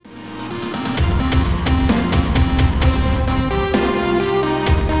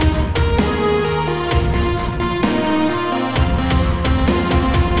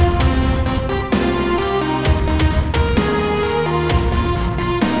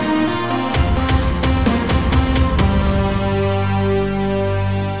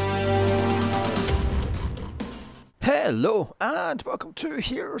Hello, and welcome to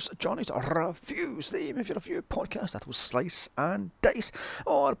Here's Johnny's Reviews, the movie review podcast that will slice and dice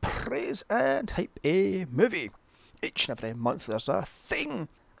or praise and hype a movie. Each and every month there's a thing,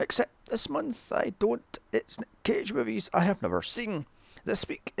 except this month I don't. It's Nick Cage movies I have never seen. This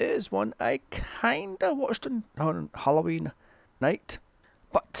week is one I kinda watched on Halloween night,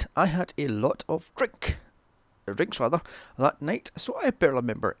 but I had a lot of drinks that night, so I barely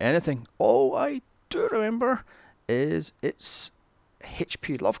remember anything. All I do remember is it's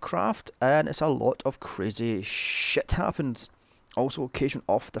H.P. Lovecraft and it's a lot of crazy shit happens. Also occasion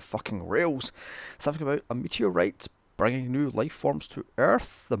off the fucking rails. Something about a meteorite bringing new life forms to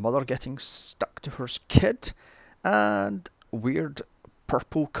Earth, the mother getting stuck to her kid, and weird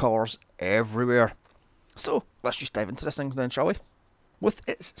purple colours everywhere. So let's just dive into this thing then, shall we? With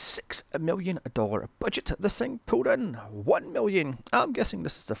its $6 million budget, this thing pulled in $1 million. I'm guessing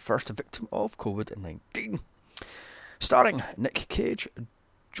this is the first victim of COVID-19. Starring Nick Cage,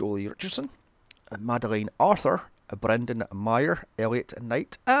 Joely Richardson, Madeleine Arthur, Brendan Meyer, Elliot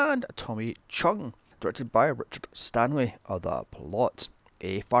Knight, and Tommy Chung. Directed by Richard Stanley. The plot: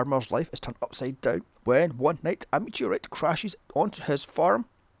 a farmer's life is turned upside down when one night a meteorite crashes onto his farm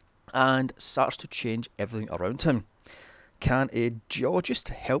and starts to change everything around him. Can a geologist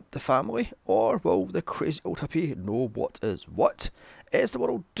help the family, or will the crazy old hippie know what is what? Is the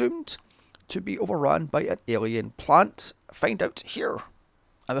world doomed to be overrun by an alien plant? Find out here.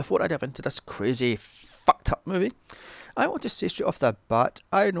 And before I dive into this crazy, fucked up movie, I want to say straight off the bat,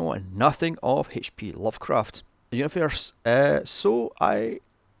 I know nothing of H.P. Lovecraft universe, so I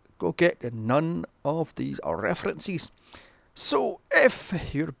will get none of these references. So,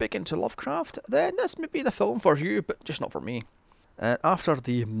 if you're big into Lovecraft, then this may be the film for you, but just not for me. After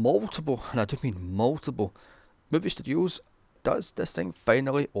the multiple, and I do mean multiple, movie studios, does this thing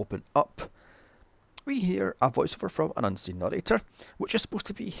finally open up? We hear a voiceover from an unseen narrator, which is supposed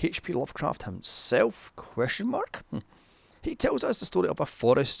to be H.P. Lovecraft himself, ? He tells us the story of a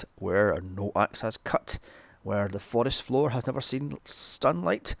forest where no axe has cut, where the forest floor has never seen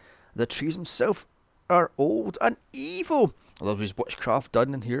sunlight, the trees themselves are old and evil. There was witchcraft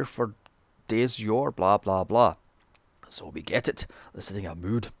done in here for days yore, blah blah blah. So we get it, they're setting a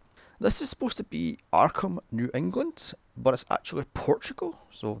mood. This is supposed to be Arkham, New England, but it's actually Portugal,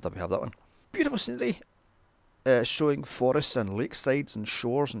 so there we have that one. Beautiful scenery, showing forests and lakesides and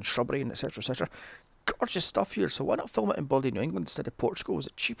shores and shrubbery and etc etc. Gorgeous stuff here, so why not film it in bloody New England instead of Portugal? Is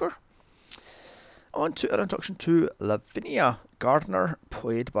it cheaper? On to our introduction to Lavinia Gardner,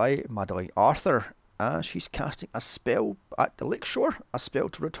 played by Madeleine Arthur. She's casting a spell at the lakeshore, a spell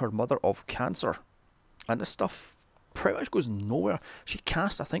to rid her mother of cancer. And this stuff pretty much goes nowhere. She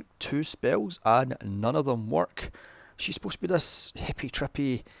casts, I think, 2 spells and none of them work. She's supposed to be this hippie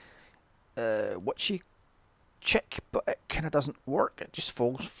trippy witchy chick, but it kind of doesn't work. It just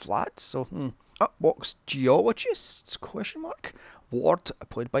falls flat. So up walks geologists ? Ward,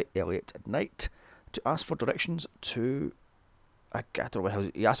 played by Elliot Knight, to ask for directions to. I don't know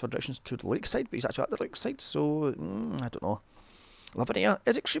how he asked for directions to the lakeside, but he's actually at the lakeside, so I don't know. Lavinia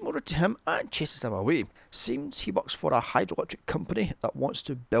is extremely rude to him and chases him away. Seems he works for a hydroelectric company that wants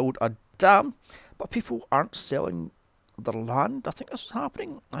to build a dam, but people aren't selling their land. I think this is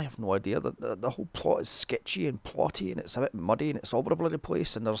happening. I have no idea. The whole plot is sketchy and plotty, and it's a bit muddy, and it's all over the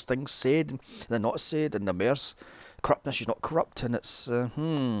place, and there's things said and they're not said, and the mayor's corrupt and she's not corrupt, and it's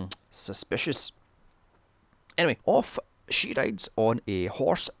suspicious. Anyway, off she rides on a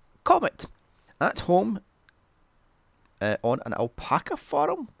horse Comet. At home, on an alpaca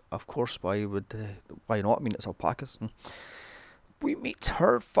farm. Of course, why not? I mean, it's alpacas. We meet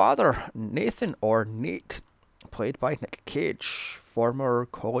her father, Nathan, or Nate, played by Nick Cage, former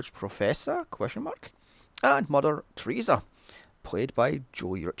college professor, ? And mother, Teresa, played by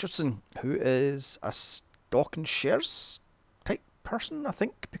Joely Richardson, who is a stock and shares type person, I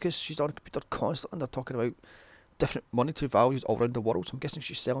think, because she's on a computer constantly and they're talking about different monetary values all around the world, so I'm guessing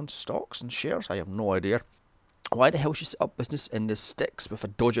she's selling stocks and shares. I have no idea. Why the hell she set up business in the sticks with a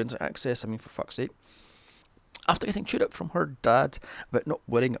dodgy internet access? I mean, for fuck's sake. After getting chewed out from her dad about not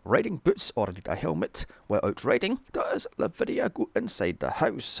wearing riding boots or a helmet while out riding, does Lavinia go inside the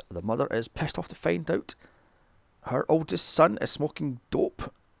house? The mother is pissed off to find out her oldest son is smoking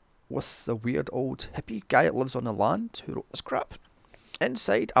dope with the weird old hippie guy that lives on the land who wrote this crap.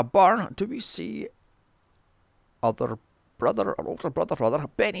 Inside a barn, do we see older brother,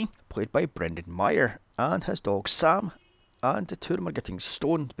 Benny, played by Brendan Meyer, and his dog Sam, and the two of them are getting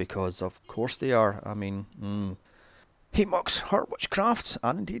stoned because of course they are. I mean, he mocks her witchcraft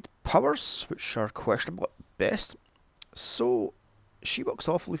and indeed powers, which are questionable at best. So she walks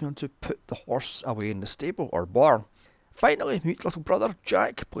off, leaving him to put the horse away in the stable or barn. Finally, meet little brother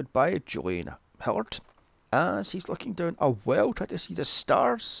Jack, played by Julian Hillard, as he's looking down a well trying to see the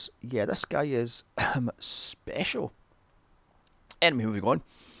stars. Yeah, this guy is special. Anyway, moving on.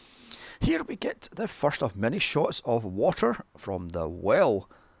 Here we get the first of many shots of water from the well,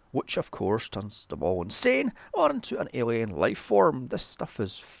 which of course turns them all insane or into an alien life form. This stuff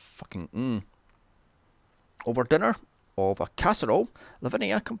is fucking Over dinner of a casserole,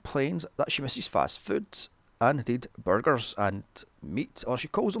 Lavinia complains that she misses fast food, and indeed burgers and meat, or she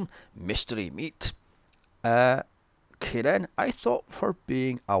calls them mystery meat. Karen, I thought for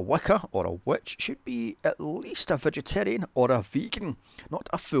being a Wicca or a witch should be at least a vegetarian or a vegan, not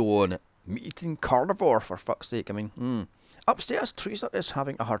a full-on meat-eating carnivore, for fuck's sake. I mean, Upstairs, Teresa is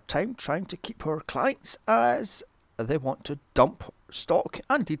having a hard time trying to keep her clients as they want to dump stock,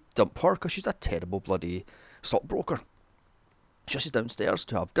 and indeed dump her because she's a terrible bloody stockbroker. She's downstairs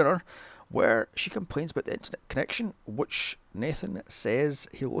to have dinner, where she complains about the internet connection, which Nathan says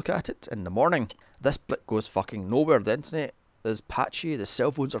he'll look at it in the morning. This blip goes fucking nowhere. The internet is patchy, the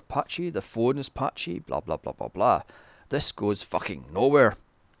cell phones are patchy, the phone is patchy, blah blah blah blah blah. This goes fucking nowhere.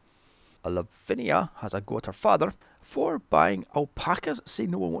 Lavinia has a go at her father for buying alpacas,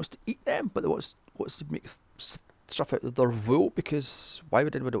 saying no one wants to eat them, but they wants to make stuff out of their wool, because why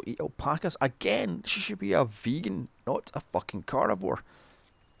would anyone eat alpacas? Again, she should be a vegan, not a fucking carnivore.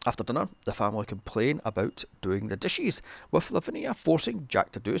 After dinner, the family complain about doing the dishes, with Lavinia forcing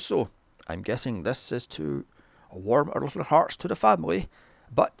Jack to do so. I'm guessing this is to warm our little hearts to the family,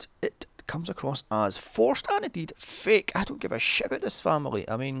 but it comes across as forced and indeed fake. I don't give a shit about this family.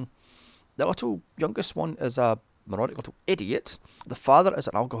 I mean, the little youngest one is a moronic little idiot. The father is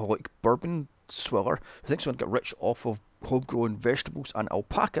an alcoholic bourbon swiller who thinks he's going to get rich off of homegrown vegetables and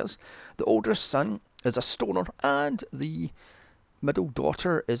alpacas. The oldest son is a stoner, and the middle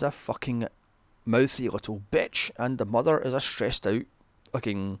daughter is a fucking mouthy little bitch, and the mother is a stressed out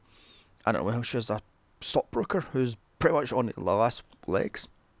fucking, I don't know, she's a stockbroker who's pretty much on the last legs.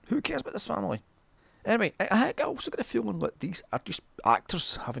 Who cares about this family? Anyway, I also get a feeling that these are just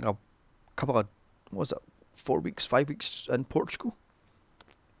actors having a couple of, 5 weeks in Portugal,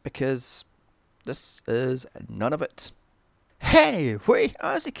 because this is none of it. Anyway,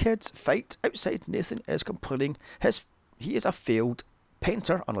 as the kids fight outside, Nathan is complaining he is a failed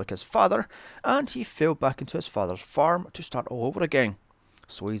painter, unlike his father, and he fell back into his father's farm to start all over again.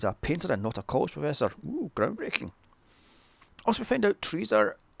 So he's a painter and not a college professor. Ooh, groundbreaking. Also, we find out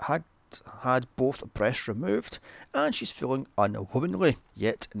Teresa had both breasts removed, and she's feeling unwomanly,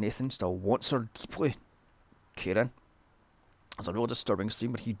 yet Nathan still wants her deeply. Karen. There's a real disturbing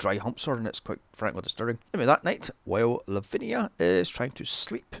scene where he dry humps her, and it's quite frankly disturbing. Anyway, that night, while Lavinia is trying to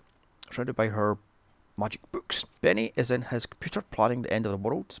sleep, surrounded by her magic books, Benny is in his computer planning the end of the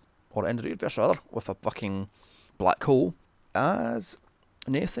world, or end of the universe rather, with a fucking black hole, as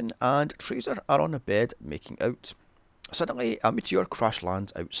Nathan and Teresa are on the bed making out. Suddenly, a meteor crash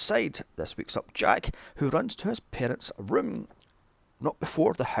lands outside. This wakes up Jack, who runs to his parents' room, not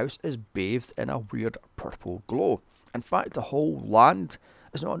before the house is bathed in a weird purple glow. In fact, the whole land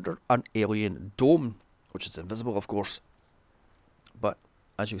is not under an alien dome, which is invisible, of course. But,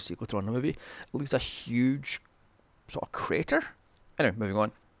 as you'll see later on in the movie, it leaves a huge sort of crater. Anyway, moving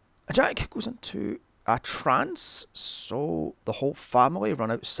on. Jack goes into a trance, so the whole family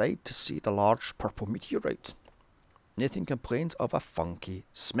run outside to see the large purple meteorite. Nathan complains of a funky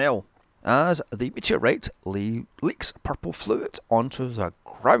smell, as the meteorite leaks purple fluid onto the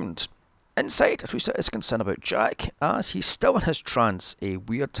ground. Inside, Teresa is concerned about Jack, as he's still in his trance. A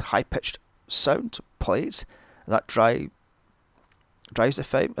weird high-pitched sound plays that drowns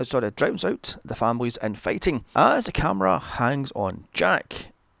out the family's infighting, as the camera hangs on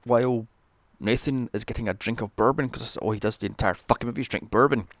Jack, while Nathan is getting a drink of bourbon, because that's all he does the entire fucking movie is drink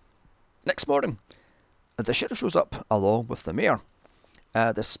bourbon. Next morning, the sheriff shows up along with the mayor.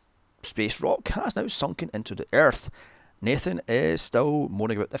 This space rock has now sunken into the earth. Nathan is still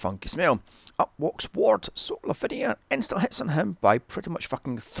moaning about the funky smell. Up walks Ward, so Lavinia instantly hits on him by pretty much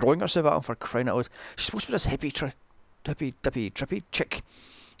fucking throwing herself at him for crying out loud. She's supposed to be this trippy chick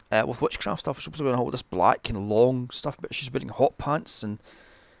with witchcraft stuff. She's supposed to be wearing all this black and long stuff, but she's wearing hot pants and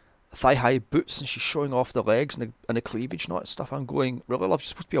thigh-high boots, and she's showing off the legs and the cleavage and all that stuff. I'm going, really, love, you're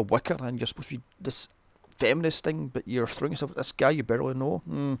supposed to be a Wicca and you're supposed to be this feminist thing, but you're throwing yourself at this guy you barely know.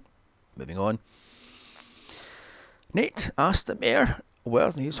 Moving on. Nate asks the mayor where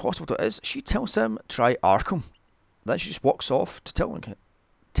his hospital is. She tells him try Arkham. Then she just walks off to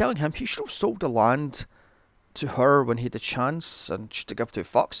telling him he should have sold the land to her when he had the chance, and she to give two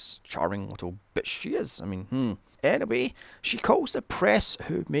fucks. Charming little bitch she is. I mean, Anyway, she calls the press,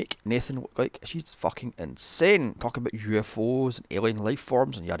 who make Nathan look like she's fucking insane, talking about UFOs and alien life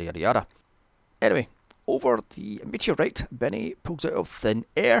forms and yada yada yada. Anyway, over the meteorite Benny pulls out of thin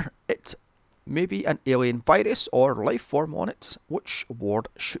air. It may be an alien virus or life form on it, which Ward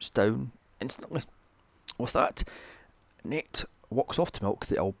shoots down instantly. With that, Nate walks off to milk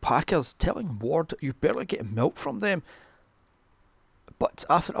the alpacas, telling Ward you barely get milk from them. But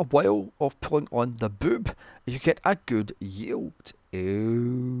after a while of pulling on the boob, you get a good yield.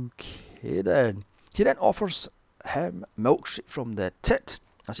 Okay then. He then offers him milk straight from the tit,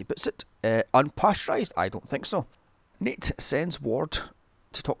 as he puts it. Unpasteurised? I don't think so. Nate sends Ward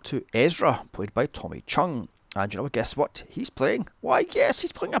to talk to Ezra, played by Tommy Chung. And you know, guess what he's playing? Why, yes,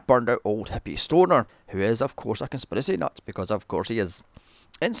 he's playing a burned out old hippie stoner, who is, of course, a conspiracy nut, because of course he is.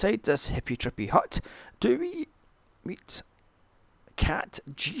 Inside this hippie trippy hut, do we meet cat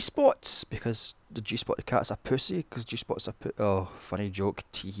G-Spots, because the G-Spotted cat's a pussy, because G-Spot's a oh, funny joke,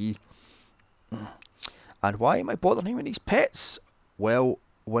 tee. And why am I bothering him with these pets? Well,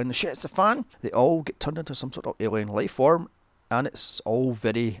 when the shit's a fan, they all get turned into some sort of alien life form, and it's all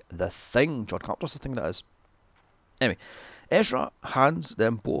very The Thing. John Carpenter's The Thing, that is. Anyway, Ezra hands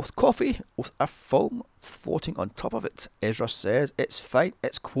them both coffee with a film floating on top of it. Ezra says it's fine,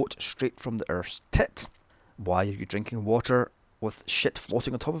 it's quote straight from the Earth's tit. Why are you drinking water with shit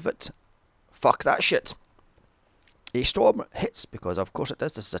floating on top of it? Fuck that shit. A storm hits, because of course it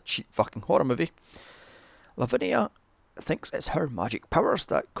does, this is a cheap fucking horror movie. Lavinia thinks it's her magic powers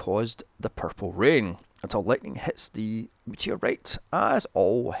that caused the purple rain, until lightning hits the meteorite as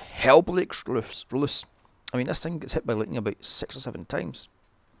all hell breaks loose. I mean, this thing gets hit by lightning about 6 or 7 times,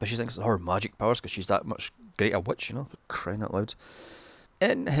 but she thinks it's her magic powers because she's that much great a witch, you know, for crying out loud.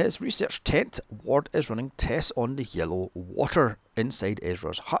 In his research tent, Ward is running tests on the yellow water inside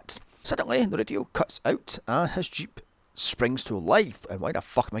Ezra's hut. Suddenly, the radio cuts out and his jeep springs to life. And why the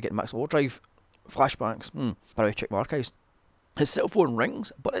fuck am I getting Max Overdrive flashbacks? By the way, check my archives. His cell phone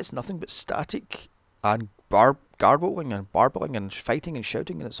rings, but it's nothing but static and garbling and barbling and fighting and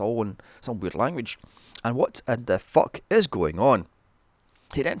shouting, and it's all in some weird language. And what in the fuck is going on?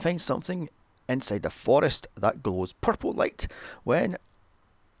 He then finds something inside the forest that glows purple light when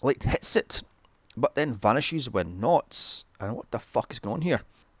light hits it, but then vanishes when not. And what the fuck is going on here?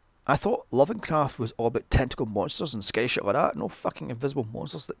 I thought Lovecraft was all about tentacle monsters and scary shit like that. No fucking invisible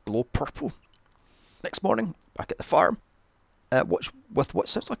monsters that glow purple. Next morning, back at the farm, with what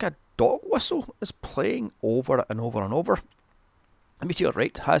sounds like a dog whistle is playing over and over and over. The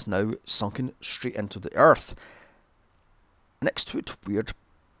meteorite has now sunken straight into the earth. Next to it, weird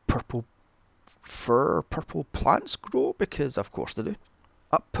purple plants grow, because of course they do.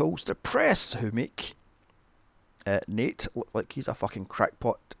 Up pulls the press, who make Nate look like he's a fucking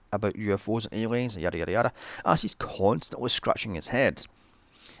crackpot about UFOs and aliens and yada yada yada, as he's constantly scratching his head.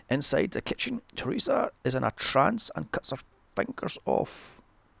 Inside the kitchen, Teresa is in a trance and cuts her fingers off.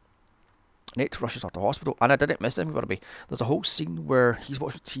 Nate rushes her to hospital, and I didn't miss anybody. There's a whole scene where he's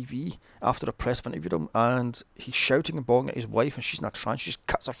watching TV after the press have interviewed him, and he's shouting and bawling at his wife, and she's in a trance. She just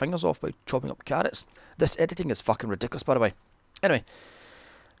cuts her fingers off by chopping up carrots. This editing is fucking ridiculous, by the way. Anyway,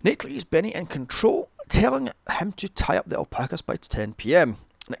 Nate leaves Benny in control, telling him to tie up the alpacas by 10 p.m.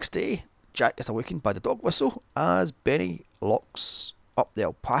 Next day, Jack is awakened by the dog whistle as Benny locks up the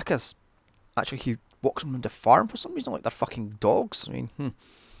alpacas. Actually, he walks them into the farm for some reason, like they're fucking dogs. I mean,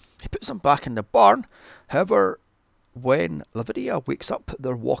 He puts them back in the barn. However, when Lavinia wakes up,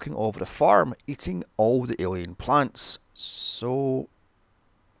 they're walking over the farm, eating all the alien plants. So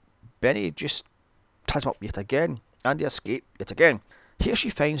Benny just ties them up yet again, and they escape yet again. Here she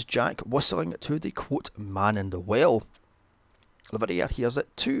finds Jack whistling to the quote man in the well. Lavinia hears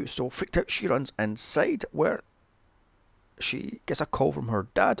it too, so freaked out she runs inside, where she gets a call from her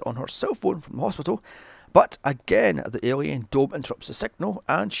dad on her cell phone from the hospital. But again, the alien dome interrupts the signal,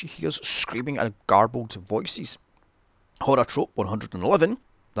 and she hears screaming and garbled voices. Horror trope 111.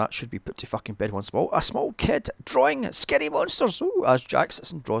 That should be put to fucking bed once more. A small kid drawing scary monsters. Ooh, as Jack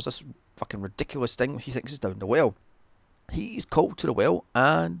sits and draws this fucking ridiculous thing he thinks is down the well. He's called to the well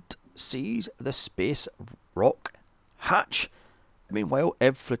and sees the space rock hatch. Meanwhile,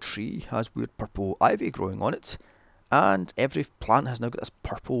 every tree has weird purple ivy growing on it, and every plant has now got this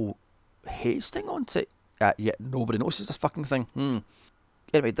purple haze thing on it. Yet nobody notices this fucking thing.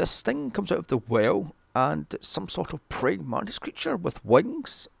 Anyway, this thing comes out of the well, and it's some sort of praying mantis creature with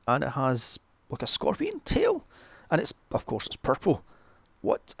wings, and it has like a scorpion tail, and it's, of course, it's purple.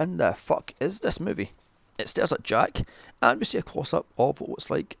 What in the fuck is this movie? It stares at Jack, and we see a close-up of what looks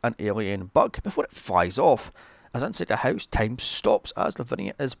like an alien bug before it flies off. As inside the house, time stops as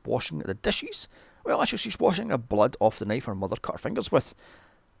Lavinia is washing the dishes, Well, actually, she's washing the blood off the knife her mother cut her fingers with.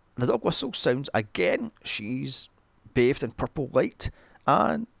 The dog whistle sounds again. She's bathed in purple light,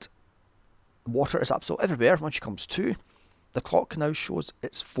 and water is absolutely everywhere when she comes to. The clock now shows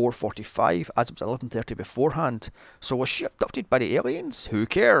it's 4:45, as it was 11:30 beforehand. So was she abducted by the aliens? Who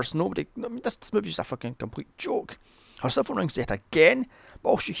cares? Nobody. I mean, this movie's a fucking complete joke. Her cell phone rings yet again, but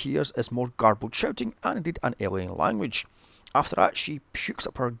all she hears is more garbled shouting and indeed an alien language. After that, she pukes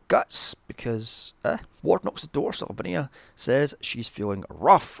up her guts because Ward knocks the door, so Lavinia says she's feeling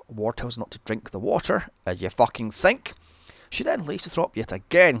rough. Ward tells her not to drink the water, as you fucking think. She then leaves to throw up yet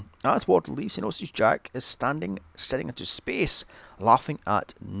again. As Ward leaves, he notices Jack is staring into space, laughing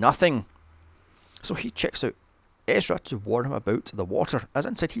at nothing. So he checks out Ezra to warn him about the water, as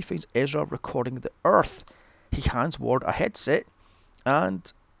inside he finds Ezra recording the Earth. He hands Ward a headset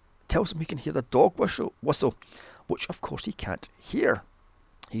and tells him he can hear the dog whistle, which of course he can't hear.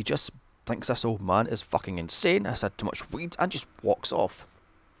 He just thinks this old man is fucking insane, has had too much weed, and just walks off.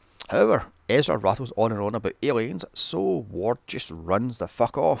 However, Ezra rattles on and on about aliens, so Ward just runs the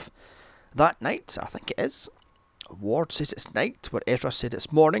fuck off. That night, I think it is, Ward says it's night, where Ezra said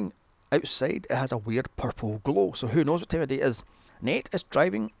it's morning. Outside, it has a weird purple glow, so who knows what time of day it is. Nate is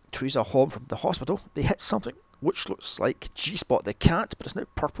driving Teresa home from the hospital. They hit something which looks like G-Spot the cat, but it's now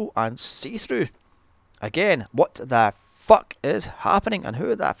purple and see-through. Again, what the fuck is happening, and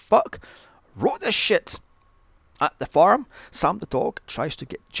who the fuck wrote this shit? At the farm, Sam the dog tries to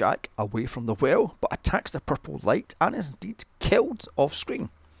get Jack away from the well, but attacks the purple light and is indeed killed off screen.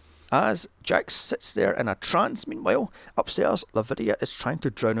 As Jack sits there in a trance, meanwhile, upstairs, Lavinia is trying to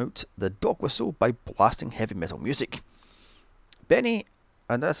drown out the dog whistle by blasting heavy metal music. Benny,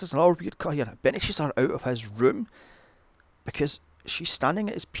 and this is another weird cut here, Benny chases her out of his room because she's standing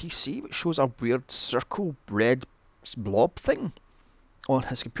at his PC, which shows a weird circle red blob thing on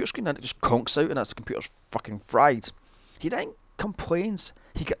his computer screen, and it just conks out and his computer's fucking fried. He then complains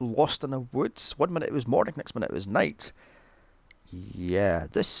he get lost in the woods. 1 minute it was morning, next minute it was night. Yeah,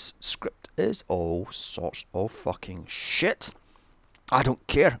 this script is all sorts of fucking shit. I don't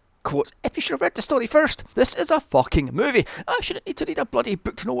care. Quote, if you should have read the story first, this is a fucking movie. I shouldn't need to read a bloody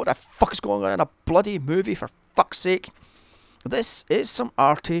book to know what the fuck is going on in a bloody movie, for fuck's sake. This is some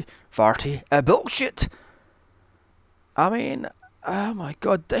arty-farty bullshit. I mean, oh my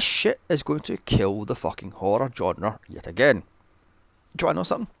god, this shit is going to kill the fucking horror genre yet again. Do you want to know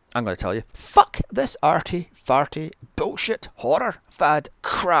something? I'm going to tell you. Fuck this arty-farty bullshit horror fad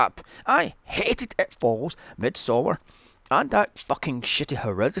crap. I hated It Follows, Midsommar, and that fucking shitty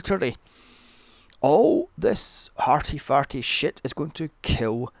Hereditary. All this arty-farty shit is going to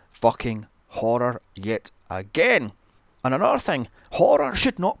kill fucking horror yet again. And another thing, horror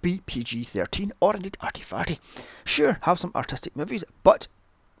should not be PG-13 or indeed arty-farty. Sure, have some artistic movies, but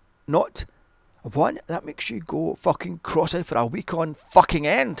not one that makes you go fucking cross-eyed for a week on fucking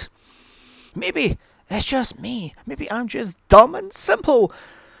end. Maybe it's just me. Maybe I'm just dumb and simple.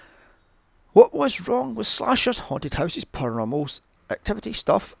 What was wrong with slashers, haunted houses, paranormal activity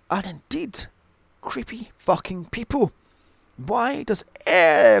stuff, and indeed creepy fucking people? Why does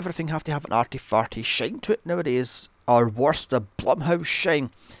everything have to have an arty-farty shine to it nowadays? Or worse, the Blumhouse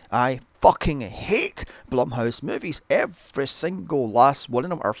shine. I fucking hate Blumhouse movies. Every single last one of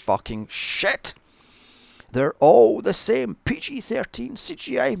them are fucking shit. They're all the same. PG-13,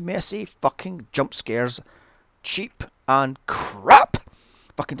 CGI, messy, fucking jump scares. Cheap and crap.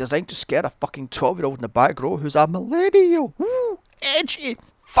 Fucking designed to scare a fucking 12-year-old in the back row who's a millennial. Woo, edgy.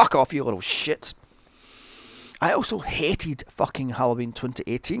 Fuck off, you little shit. I also hated fucking Halloween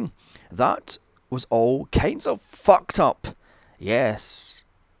 2018. That was all kinds of fucked up. Yes,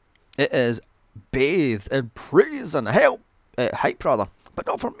 it is bathed in praise and hype rather, but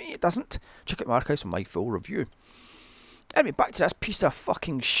not for me, it doesn't. Check out my archives for my full review. Anyway, back to this piece of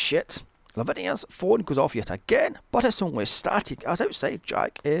fucking shit. Lavinia's phone goes off yet again, but it's only static, as outside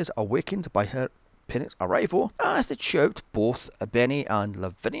Jack is awakened by her parents' arrival as they shout both Benny and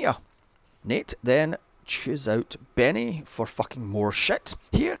Lavinia. Nate then chews out Benny for fucking more shit.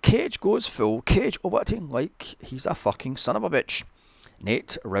 Here Cage goes full Cage, overacting like he's a fucking son of a bitch.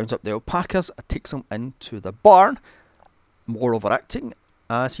 Nate rounds up the alpacas and takes them into the barn. More overacting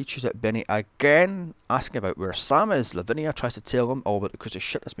as he chews out Benny again, asking about where Sam is. Lavinia tries to tell him all about the crazy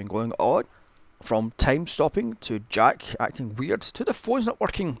shit that's been going on. From time stopping to Jack acting weird to the phone's not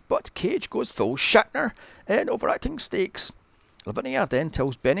working, but Cage goes full Shatner in overacting stakes. Lavinia then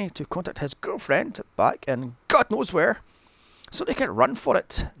tells Benny to contact his girlfriend back in God knows where, so they can run for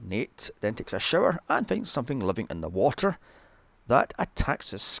it. Nate then takes a shower and finds something living in the water that attacks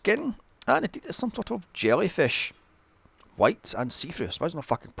his skin, and indeed it's some sort of jellyfish. White and see-through, I suppose not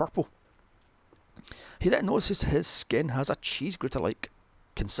fucking purple. He then notices his skin has a cheese grater-like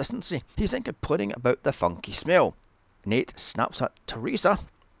consistency. He's then complaining about the funky smell. Nate snaps at Teresa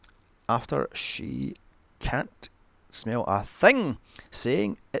after she can't smell a thing,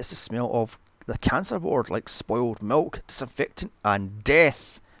 saying it's the smell of the cancer ward, like spoiled milk, disinfectant and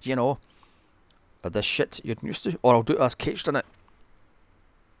death. You know, the shit you're used to, or I'll do it as Cage done it.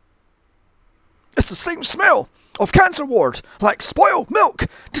 It's the same smell of cancer ward, like spoiled milk,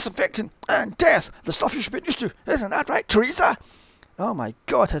 disinfectant and death. The stuff you should be used to, isn't that right, Teresa? Oh my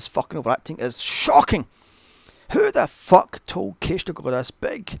god, his fucking overacting is shocking. Who the fuck told Cage to go this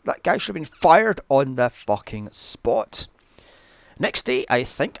big? That guy should have been fired on the fucking spot. Next day, I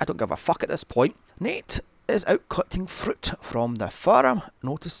don't give a fuck at this point, Nate is out collecting fruit from the farm,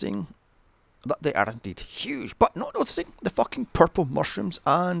 noticing that they are indeed huge, but not noticing the fucking purple mushrooms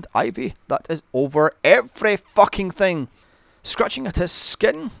and ivy that is over every fucking thing. Scratching at his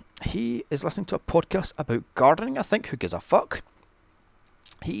skin, he is listening to a podcast about gardening, I think. Who gives a fuck?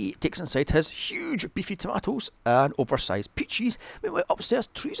 He takes inside his huge beefy tomatoes and oversized peaches. Meanwhile, upstairs,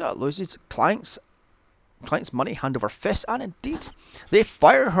 Teresa loses clients' money hand over fist, and indeed, they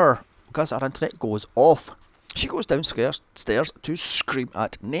fire her because our internet goes off. She goes downstairs to scream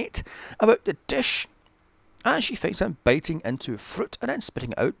at Nate about the dish, and she finds him biting into fruit and then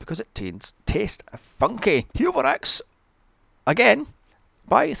spitting it out because it tastes funky. He overacts again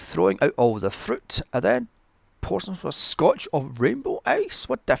by throwing out all the fruit and then pours into a scotch of rainbow ice.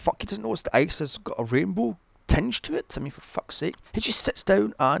 What the fuck? He doesn't notice the ice has got a rainbow tinge to it. I mean, for fuck's sake. He just sits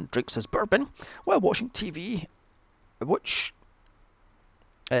down and drinks his bourbon while watching TV, which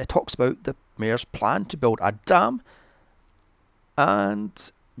talks about the mayor's plan to build a dam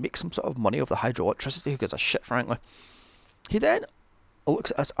and make some sort of money off the hydroelectricity. Who gives a shit, frankly? He then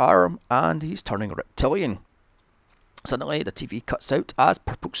looks at his arm and he's turning reptilian. Suddenly, the TV cuts out as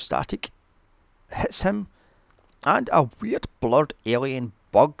purple static hits him, and a weird blurred alien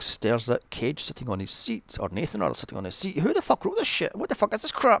bug stares at Cage sitting on his seat, or Nathan are sitting on his seat. Who the fuck wrote this shit? What the fuck is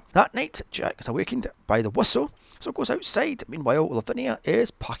this crap? That night, Jack is awakened by the whistle, so goes outside. Meanwhile, Lavinia is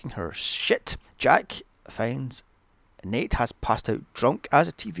packing her shit. Jack finds Nate has passed out drunk as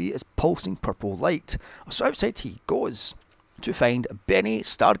the TV is pulsing purple light. So outside he goes to find Benny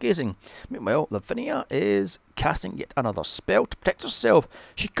stargazing. Meanwhile, Lavinia is casting yet another spell to protect herself.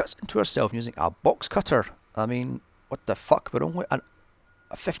 She cuts into herself using a box cutter. I mean, what the fuck? We're only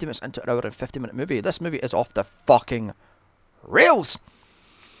 50 minutes into an hour and 50-minute movie. This movie is off the fucking rails.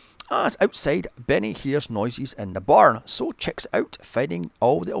 As outside, Benny hears noises in the barn, so checks out, finding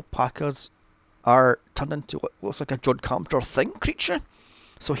all the alpacas are turned into what looks like a John Carpenter Thing creature.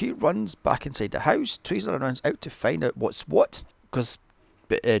 So he runs back inside the house. Teresa runs out to find out what's what, because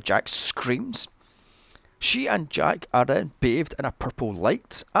Jack screams. She and Jack are then bathed in a purple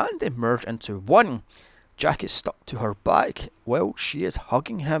light, and they merge into one. Jack is stuck to her back while she is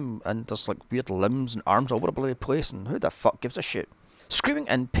hugging him, and there's like weird limbs and arms all over the bloody place, and who the fuck gives a shit? Screaming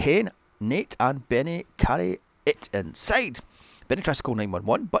in pain, Nate and Benny carry it inside. Benny tries to call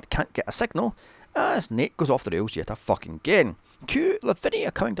 911 but can't get a signal as Nate goes off the rails yet again. Cue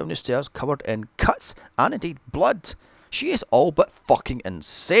Lavinia coming down the stairs covered in cuts and indeed blood. She is all but fucking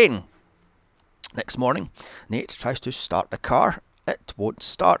insane. Next morning, Nate tries to start the car. It won't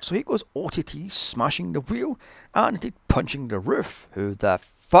start, so he goes OTT, smashing the wheel and indeed punching the roof. Who the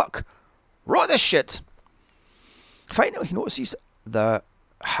fuck wrote this shit? Finally, he notices the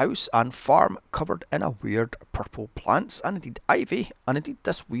house and farm covered in a weird purple plants and indeed ivy and indeed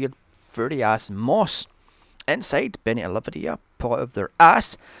this weird furry ass moss. Inside, Benny and Lavinia pull out of their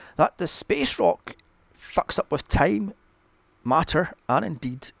ass that the space rock fucks up with time, matter and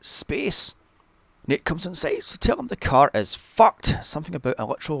indeed space. Nate comes inside to tell him the car is fucked. Something about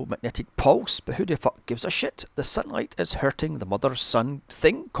electromagnetic pulse, but who the fuck gives a shit? The sunlight is hurting the mother-son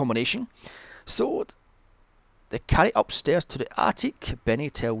thing combination. So they carry upstairs to the attic. Benny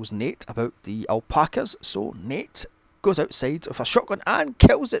tells Nate about the alpacas, so Nate goes outside with a shotgun and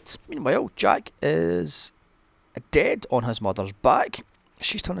kills it. Meanwhile, Jack is dead on his mother's back.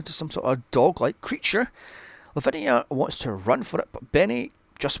 She's turned into some sort of dog-like creature. Lavinia wants to run for it, but Benny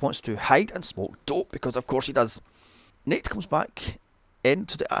just wants to hide and smoke dope, because of course he does. Nate comes back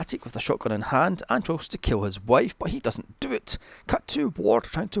into the attic with a shotgun in hand and tries to kill his wife, but he doesn't do it. Cut to Ward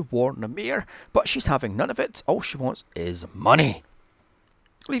trying to warn the mayor, but she's having none of it. All she wants is money.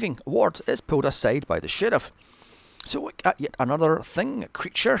 Leaving, Ward is pulled aside by the sheriff to look at yet another thing, a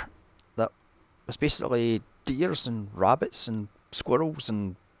creature that was basically deers and rabbits and squirrels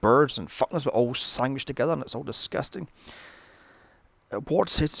and birds and fuckness, but all sandwiched together, and it's all disgusting. Ward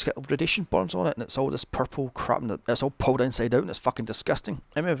says it's got radiation burns on it, and it's all this purple crap, and it's all pulled inside out, and it's fucking disgusting.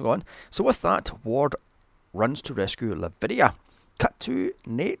 And moving on. So with that, Ward runs to rescue Lavinia. Cut to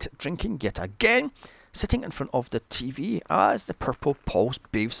Nate drinking yet again, sitting in front of the TV as the purple pulse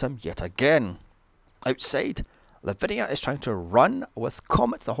bathes him yet again. Outside, Lavinia is trying to run with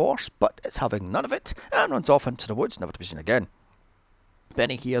Comet the horse, but it's having none of it and runs off into the woods, never to be seen again.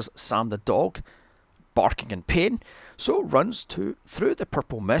 Benny hears Sam the dog barking in pain, so runs through the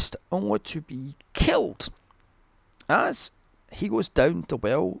purple mist, only to be killed. As he goes down the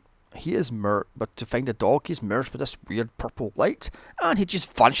well, he is but to find the dog, he's merged with this weird purple light, and he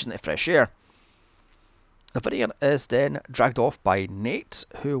just vanishes into fresh air. Lavinia is then dragged off by Nate,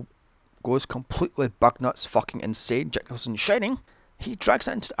 who goes completely bug nuts, fucking insane, Jekyll and Shining. He drags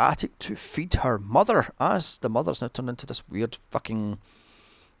it into the attic to feed her mother, as the mother's now turned into this weird fucking,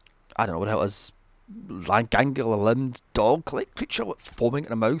 I don't know what the hell it is, gangular-limbed dog-like creature with foaming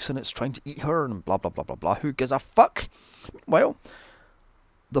in a mouth, and it's trying to eat her, and blah blah blah blah blah. Who gives a fuck? Well,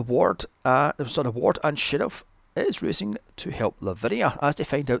 the ward and sheriff is racing to help Lavinia as they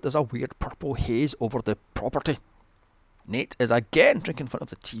find out there's a weird purple haze over the property. Nate is again drinking in front of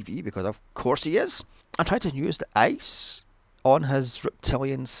the TV, because of course he is, and trying to use the ice on his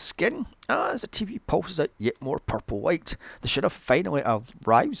reptilian skin as the TV pulses out yet more purple light. The sheriff finally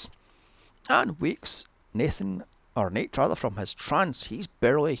arrives and wakes Nate from his trance. He's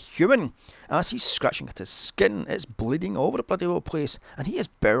barely human as he's scratching at his skin. It's bleeding all over the bloody old place, and he is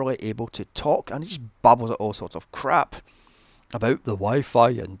barely able to talk, and he just babbles at all sorts of crap about the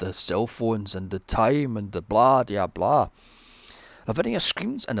Wi-Fi and the cell phones and the time and the blah blah blah. Lavinia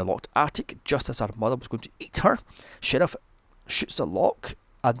screams in the locked attic just as her mother was going to eat her. Sheriff shoots the lock,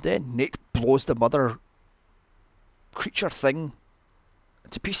 and then Nate blows the mother creature thing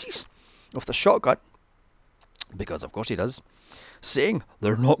to pieces with the shotgun, because of course he does, saying,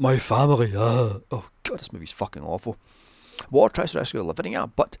 "They're not my family." Oh god, this movie's fucking awful. Ward tries to rescue Lavinia,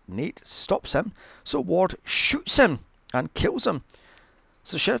 but Nate stops him, so Ward shoots him and kills him.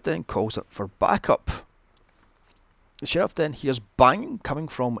 So the sheriff then calls it for backup. The sheriff then hears banging coming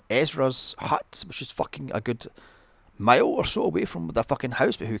from Ezra's hut, which is fucking a good mile or so away from the fucking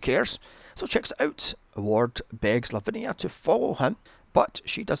house, but who cares? So checks it out. Ward begs Lavinia to follow him, but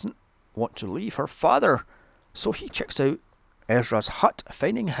she doesn't want to leave her father. So he checks out Ezra's hut,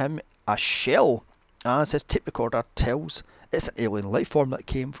 finding him a shell, as his tape recorder tells it's an alien life form that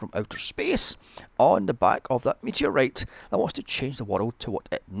came from outer space on the back of that meteorite that wants to change the world to what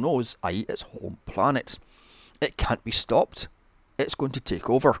it knows, i.e. its home planet. It can't be stopped. It's going to take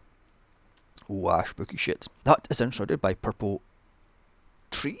over. Wow, spooky shit. That is enshrouded by purple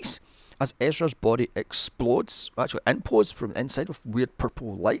trees as Ezra's body implodes from the inside with weird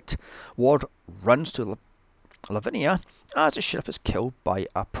purple light. Ward runs to Lavinia as the sheriff is killed by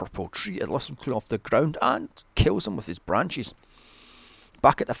a purple tree. It lifts him clean off the ground and kills him with his branches.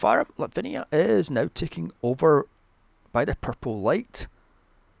 Back at the farm, Lavinia is now taken over by the purple light,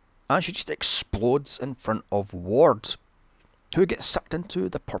 and she just explodes in front of Ward, who gets sucked into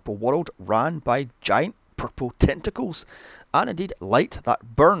the purple world ran by giant purple tentacles, and indeed light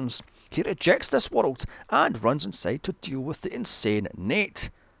that burns. He rejects this world and runs inside to deal with the insane Nate,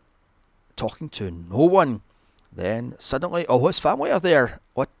 talking to no one. Then suddenly all his family are there.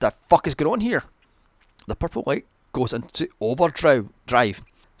 What the fuck is going on here? The purple light goes into overdrive,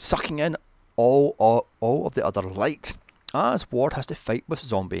 sucking in all of the other light, as Ward has to fight with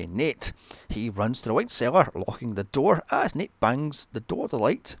zombie Nate. He runs to the wine cellar, locking the door as Nate bangs the door of the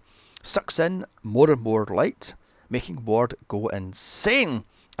light, sucks in more and more light, making Ward go insane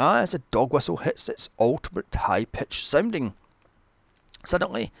as a dog whistle hits its ultimate high-pitched sounding.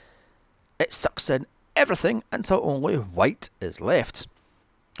 Suddenly, it sucks in everything until only white is left,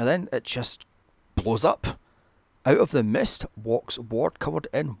 and then it just blows up. Out of the mist walks Ward covered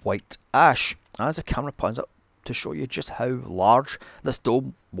in white ash as the camera pans up to show you just how large this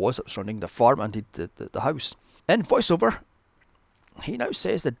dome was surrounding the farm and the house. In voiceover, he now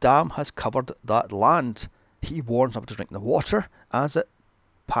says the dam has covered that land. He warns them to drink the water as it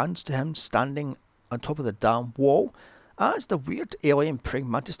pans to him standing on top of the dam wall as the weird alien praying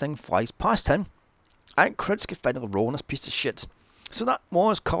mantis thing flies past him, and credits can finally roll on this piece of shit. So that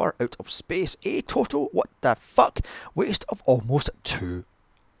was Colour Out of Space, a total what the fuck waste of almost 2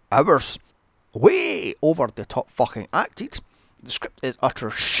 hours. Way over the top fucking acted. The script is utter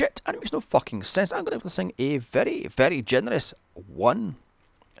shit and it makes no fucking sense. I'm going to give this thing a very, very generous 1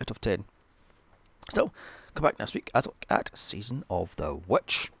 out of 10. Still, come back next week as I look at Season of the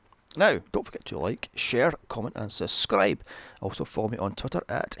Witch. Now, don't forget to like, share, comment and subscribe. Also follow me on Twitter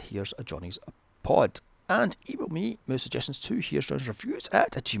at Here's a Johnny's Pod. and email me movie suggestions to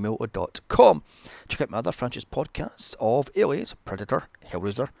here'sreviews@gmail.com. Check out my other franchise podcasts of Aliens, Predator,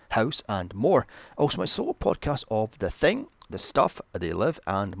 Hellraiser, House, and more. Also my solo podcast of The Thing, The Stuff, They Live,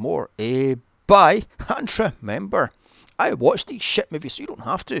 and more. Bye, and remember, I watch these shit movies so you don't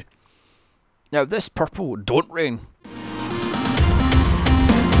have to. Now this purple don't rain.